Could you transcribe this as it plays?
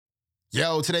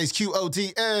Yo, today's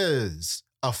QOD is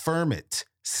affirm it,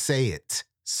 say it,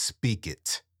 speak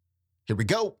it. Here we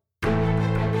go.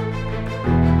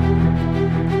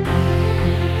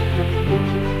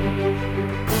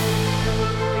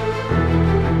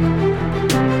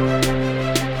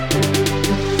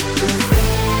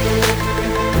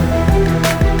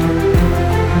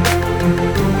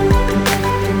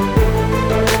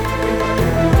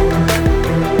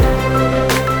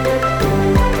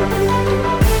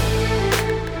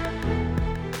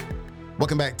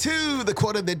 Welcome back to the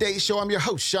Quote of the Day Show. I'm your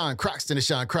host, Sean Croxton of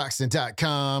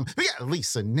SeanCroxton.com. We got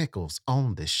Lisa Nichols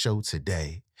on the show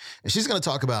today, and she's going to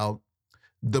talk about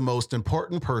the most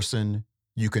important person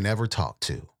you can ever talk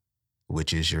to,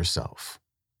 which is yourself.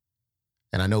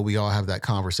 And I know we all have that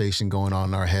conversation going on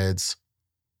in our heads.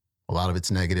 A lot of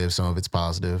it's negative, some of it's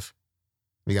positive.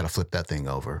 We got to flip that thing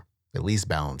over, at least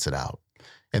balance it out.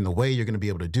 And the way you're going to be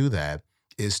able to do that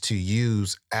is to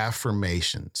use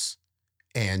affirmations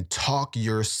and talk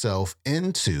yourself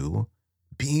into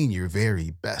being your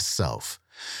very best self.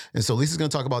 And so Lisa's going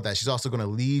to talk about that. She's also going to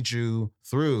lead you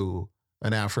through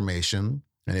an affirmation.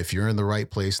 And if you're in the right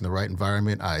place, in the right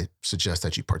environment, I suggest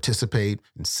that you participate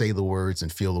and say the words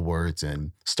and feel the words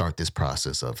and start this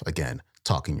process of, again,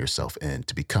 talking yourself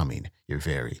into becoming your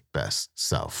very best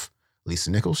self.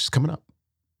 Lisa Nichols, she's coming up.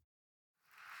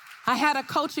 I had a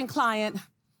coaching client.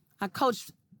 I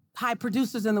coached high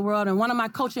producers in the world, and one of my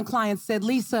coaching clients said,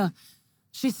 Lisa,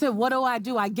 she said, what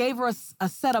do? I gave her a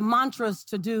set of mantras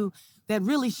to do that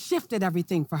really shifted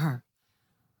everything for her.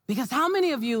 Because how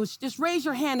many of you, just raise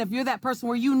your hand if you're that person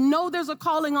where you know there's a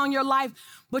calling on your life,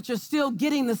 but you're still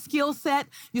getting the skill set,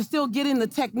 you're still getting the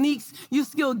techniques, you're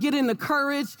still getting the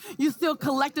courage, you're still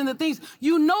collecting the things.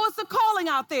 You know it's a calling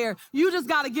out there. You just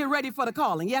got to get ready for the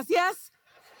calling. Yes, yes?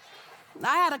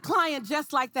 I had a client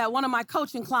just like that, one of my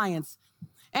coaching clients.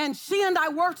 And she and I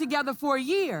worked together for a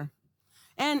year.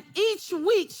 And each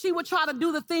week she would try to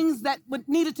do the things that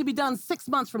needed to be done 6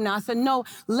 months from now. I said, no,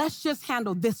 let's just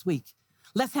handle this week.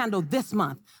 Let's handle this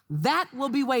month. That will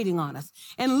be waiting on us.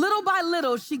 And little by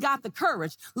little, she got the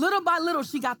courage. Little by little,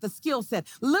 she got the skill set.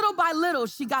 Little by little,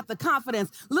 she got the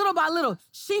confidence. Little by little,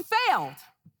 she failed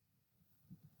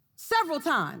several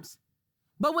times.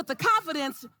 But with the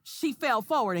confidence, she fell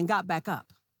forward and got back up.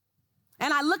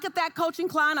 And I look at that coaching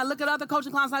client, I look at other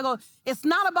coaching clients, and I go, it's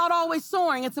not about always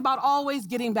soaring, it's about always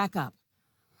getting back up.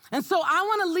 And so I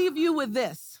want to leave you with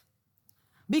this,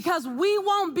 because we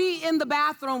won't be in the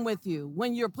bathroom with you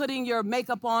when you're putting your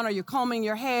makeup on or you're combing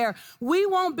your hair. We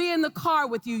won't be in the car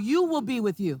with you. You will be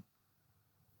with you.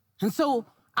 And so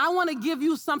I want to give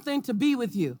you something to be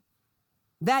with you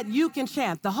that you can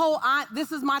chant.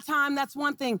 This is my time, that's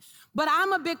one thing. But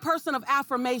I'm a big person of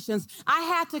affirmations. I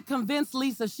had to convince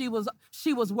Lisa she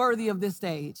was worthy of this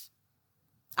stage.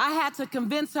 I had to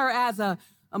convince her as a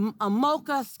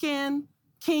mocha skin,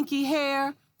 kinky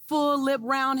hair, full lip,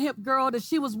 round hip girl that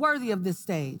she was worthy of this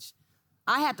stage.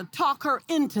 I had to talk her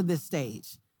into this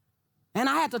stage. And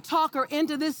I had to talk her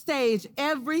into this stage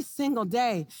every single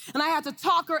day. And I had to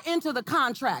talk her into the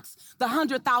contracts, the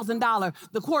 $100,000,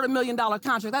 the $250,000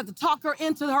 contract. I had to talk her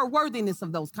into her worthiness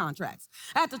of those contracts.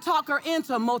 I had to talk her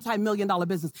into a multi-million-dollar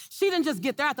business. She didn't just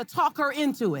get there. I had to talk her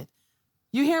into it.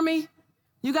 You hear me?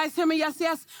 You guys hear me? Yes,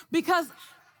 yes? Because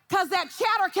that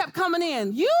chatter kept coming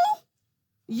in. You,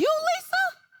 Lisa?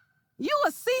 You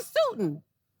a C student.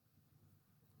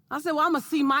 I said, well, I'm a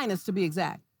C minus to be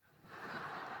exact.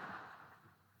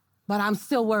 But I'm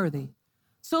still worthy.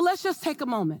 So let's just take a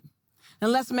moment and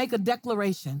let's make a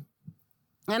declaration.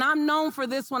 And I'm known for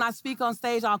this when I speak on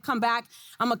stage. I'm going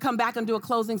to come back and do a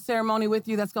closing ceremony with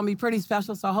you. That's going to be pretty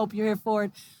special, so I hope you're here for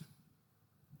it.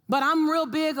 But I'm real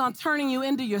big on turning you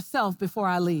into yourself before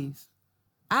I leave.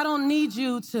 I don't need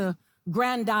you to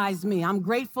grandize me. I'm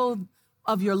grateful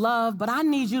of your love, but I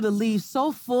need you to leave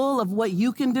so full of what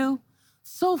you can do,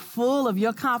 so full of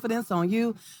your confidence on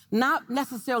you, not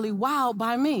necessarily wowed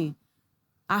by me.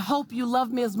 I hope you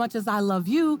love me as much as I love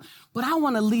you, but I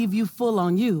want to leave you full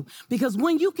on you. Because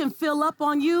when you can fill up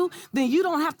on you, then you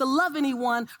don't have to love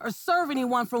anyone or serve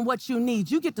anyone from what you need.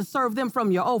 You get to serve them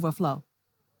from your overflow.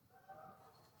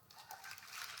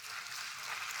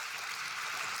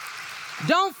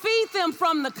 Don't feed them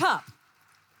from the cup.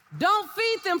 Don't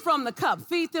feed them from the cup.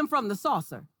 Feed them from the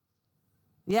saucer.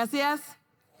 Yes, yes?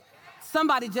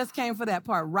 Somebody just came for that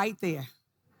part right there.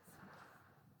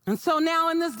 And so now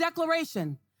in this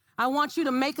declaration, I want you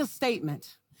to make a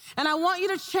statement. And I want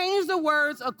you to change the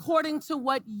words according to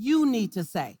what you need to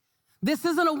say. This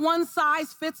isn't a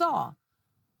one-size-fits-all.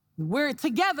 We're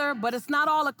together, but it's not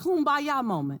all a kumbaya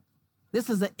moment.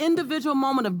 This is an individual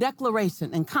moment of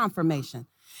declaration and confirmation.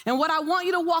 And what I want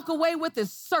you to walk away with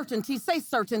is certainty. Say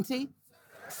certainty.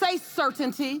 Say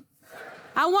certainty.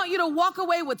 I want you to walk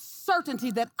away with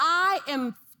certainty that I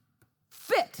am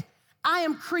fit. I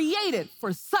am created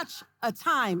for such a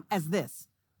time as this.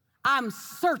 I'm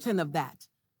certain of that.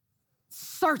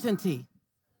 Certainty.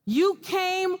 You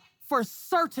came for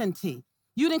certainty.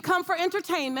 You didn't come for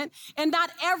entertainment, and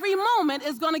not every moment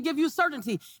is going to give you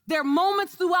certainty. There are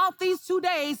moments throughout these 2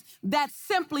 days that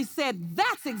simply said,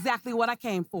 that's exactly what I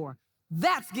came for.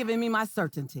 That's giving me my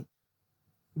certainty.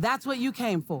 That's what you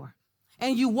came for.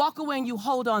 And you walk away and you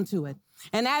hold on to it.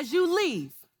 And as you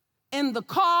leave, in the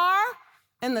car,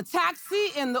 in the taxi,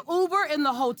 in the Uber, in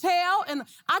the hotel, and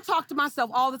I talk to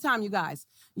myself all the time, you guys.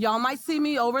 Y'all might see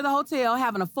me over at the hotel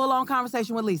having a full-on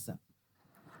conversation with Lisa.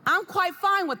 I'm quite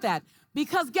fine with that.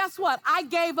 Because guess what? I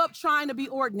gave up trying to be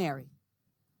ordinary.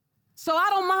 So I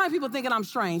don't mind people thinking I'm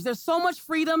strange. There's so much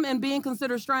freedom in being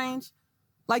considered strange.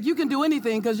 Like you can do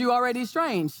anything because you're already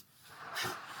strange.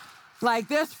 Like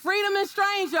there's freedom in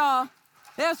strange, y'all.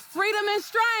 There's freedom in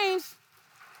strange.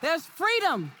 There's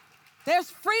freedom. There's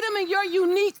freedom in your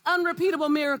unique, unrepeatable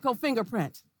miracle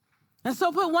fingerprint. And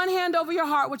so put one hand over your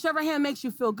heart, whichever hand makes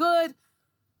you feel good.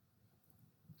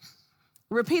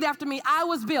 Repeat after me. I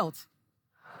was built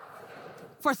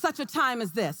for such a time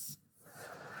as this.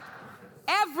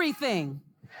 Everything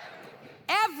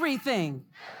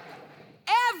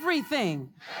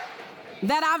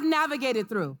that I've navigated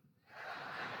through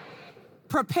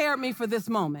prepared me for this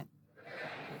moment.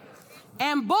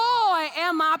 And boy,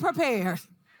 am I prepared.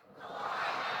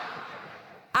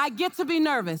 I get to be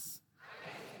nervous.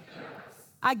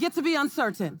 I get to be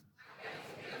uncertain.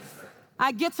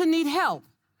 I get to need help.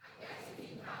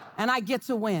 And I get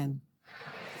to win.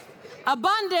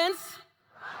 Abundance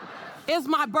is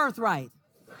my birthright.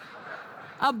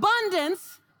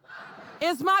 Abundance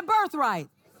is my birthright.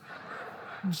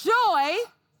 Joy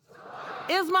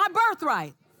is my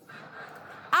birthright.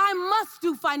 I must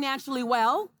do financially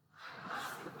well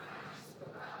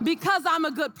because I'm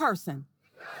a good person.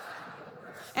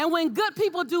 And when good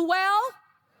people do well,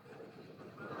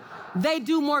 they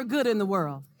do more good in the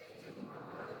world.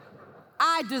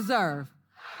 I deserve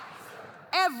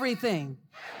everything.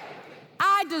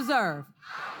 I deserve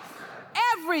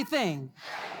everything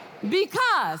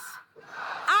because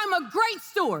I'm a great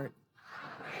steward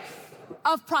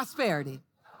of prosperity.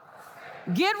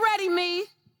 Get ready, me.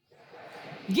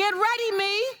 Get ready,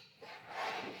 me.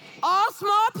 All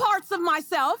small parts of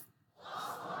myself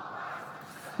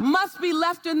must be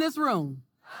left in this room.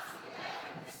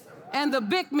 And the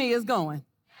big me is going.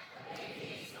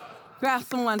 Grab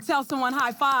someone, tell someone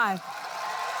high five.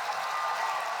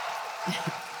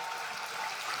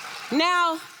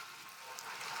 Now,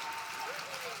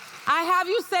 I have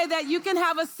you say that you can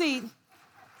have a seat.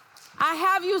 I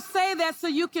have you say that so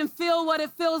you can feel what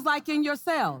it feels like in your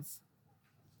cells.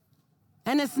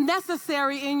 And it's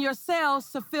necessary in your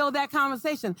cells to feel that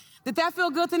conversation. Did that feel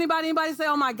good to anybody? Anybody say,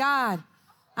 oh my God,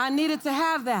 I needed to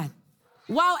have that.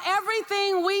 While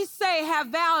everything we say have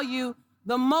value,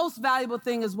 the most valuable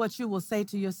thing is what you will say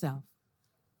to yourself.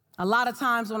 A lot of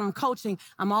times when I'm coaching,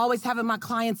 I'm always having my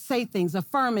clients say things,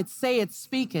 affirm it, say it,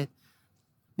 speak it,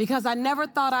 because I never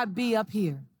thought I'd be up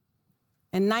here.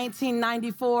 In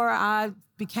 1994, I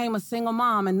became a single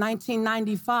mom. In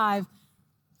 1995,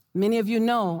 many of you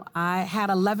know, I had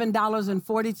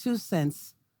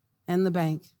 $11.42 in the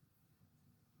bank.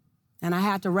 And I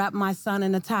had to wrap my son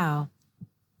in a towel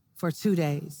for 2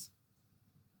 days.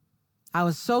 I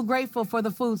was so grateful for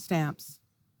the food stamps.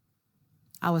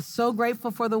 I was so grateful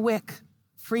for the WIC,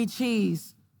 free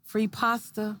cheese, free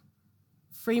pasta,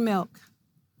 free milk.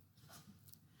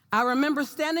 I remember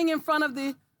standing in front of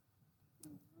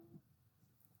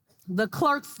the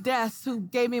clerk's desk who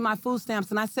gave me my food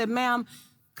stamps, and I said, ma'am,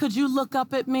 could you look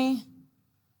up at me?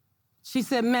 She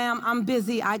said, ma'am, I'm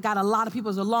busy. I got a lot of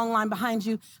people. There's a long line behind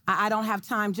you. I don't have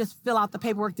time. Just fill out the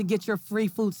paperwork to get your free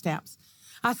food stamps.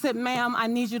 I said, ma'am, I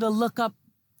need you to look up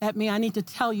at me. I need to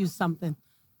tell you something.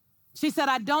 She said,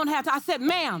 I don't have to. I said,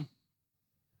 ma'am,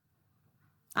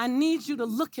 I need you to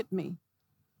look at me.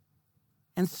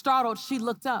 And startled, she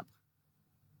looked up.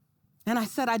 And I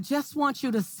said, I just want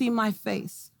you to see my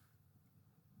face.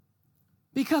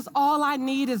 Because all I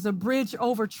need is a bridge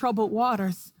over troubled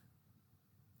waters.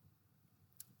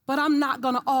 But I'm not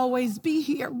going to always be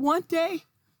here. One day,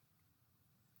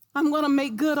 I'm going to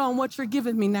make good on what you're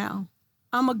giving me now.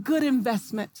 I'm a good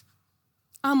investment.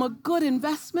 I'm a good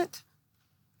investment.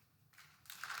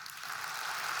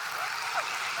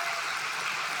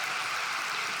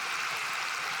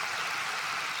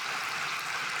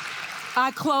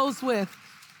 I close with,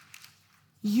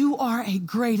 you are a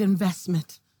great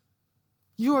investment.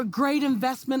 You're a great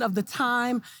investment of the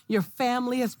time your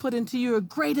family has put into you. You're a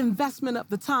great investment of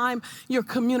the time your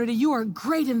community. You are a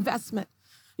great investment.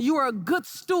 You are a good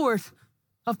steward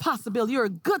of possibility. You're a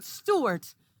good steward.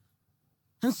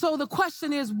 And so the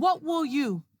question is, what will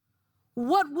you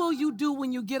do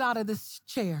when you get out of this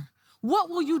chair? What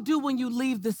will you do when you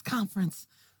leave this conference?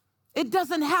 It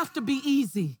doesn't have to be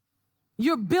easy.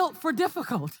 You're built for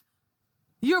difficult.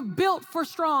 You're built for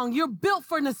strong. You're built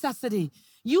for necessity.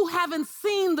 You haven't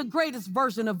seen the greatest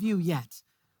version of you yet.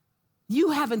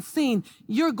 You haven't seen.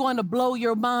 You're going to blow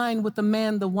your mind with the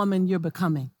man, the woman you're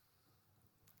becoming.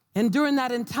 And during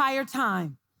that entire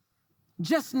time,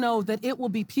 just know that it will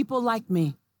be people like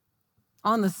me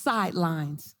on the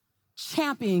sidelines,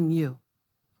 championing you,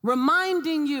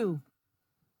 reminding you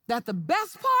that the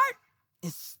best part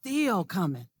is still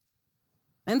coming.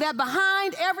 And that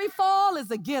behind every fall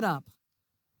is a get up.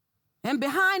 And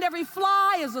behind every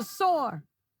fly is a soar.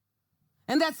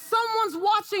 And that someone's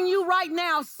watching you right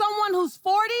now, someone who's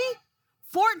 40,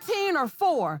 14, or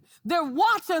 4. They're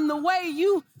watching the way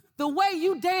you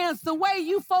dance, the way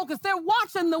you focus. They're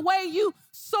watching the way you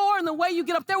soar and the way you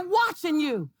get up. They're watching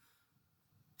you.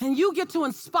 And you get to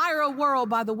inspire a world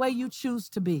by the way you choose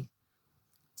to be.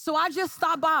 So I just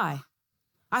stopped by.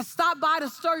 I stopped by to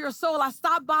stir your soul. I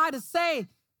stopped by to say,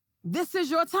 this is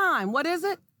your time. What is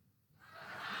it?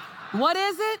 What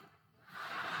is it?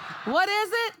 What is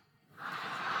it?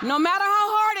 No matter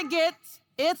how hard it gets,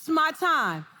 it's my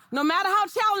time. No matter how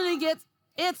challenging it gets,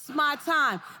 it's my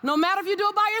time. No matter if you do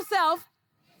it by yourself,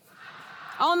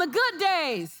 on the good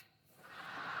days,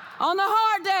 on the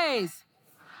hard days,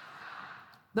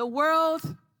 the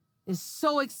world is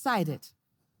so excited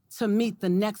to meet the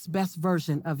next best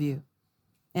version of you.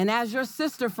 And as your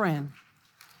sister friend,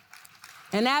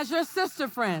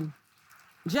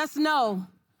 just know,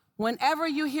 whenever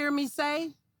you hear me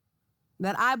say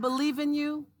that I believe in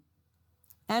you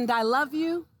and I love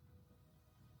you,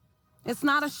 it's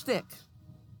not a shtick.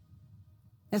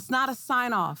 It's not a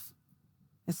sign off.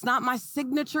 It's not my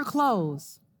signature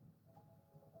close.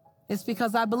 It's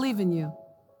because I believe in you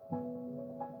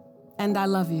and I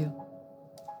love you.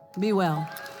 Be well.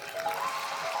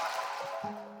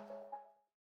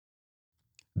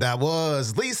 That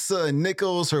was Lisa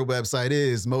Nichols. Her website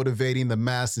is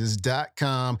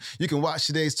motivatingthemasses.com. You can watch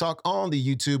today's talk on the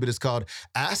YouTube. It is called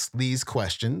Ask These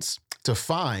Questions to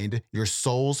Find Your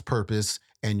Soul's Purpose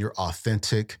and Your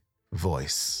Authentic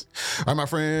Voice. All right, my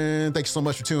friend, thanks so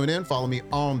much for tuning in. Follow me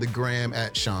on the gram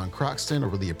at Sean Croxton. I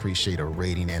really appreciate a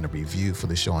rating and a review for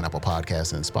the show on Apple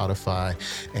Podcasts and Spotify.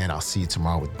 And I'll see you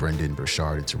tomorrow with Brendan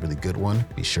Burchard. It's a really good one.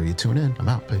 Be sure you tune in. I'm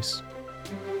out. Peace.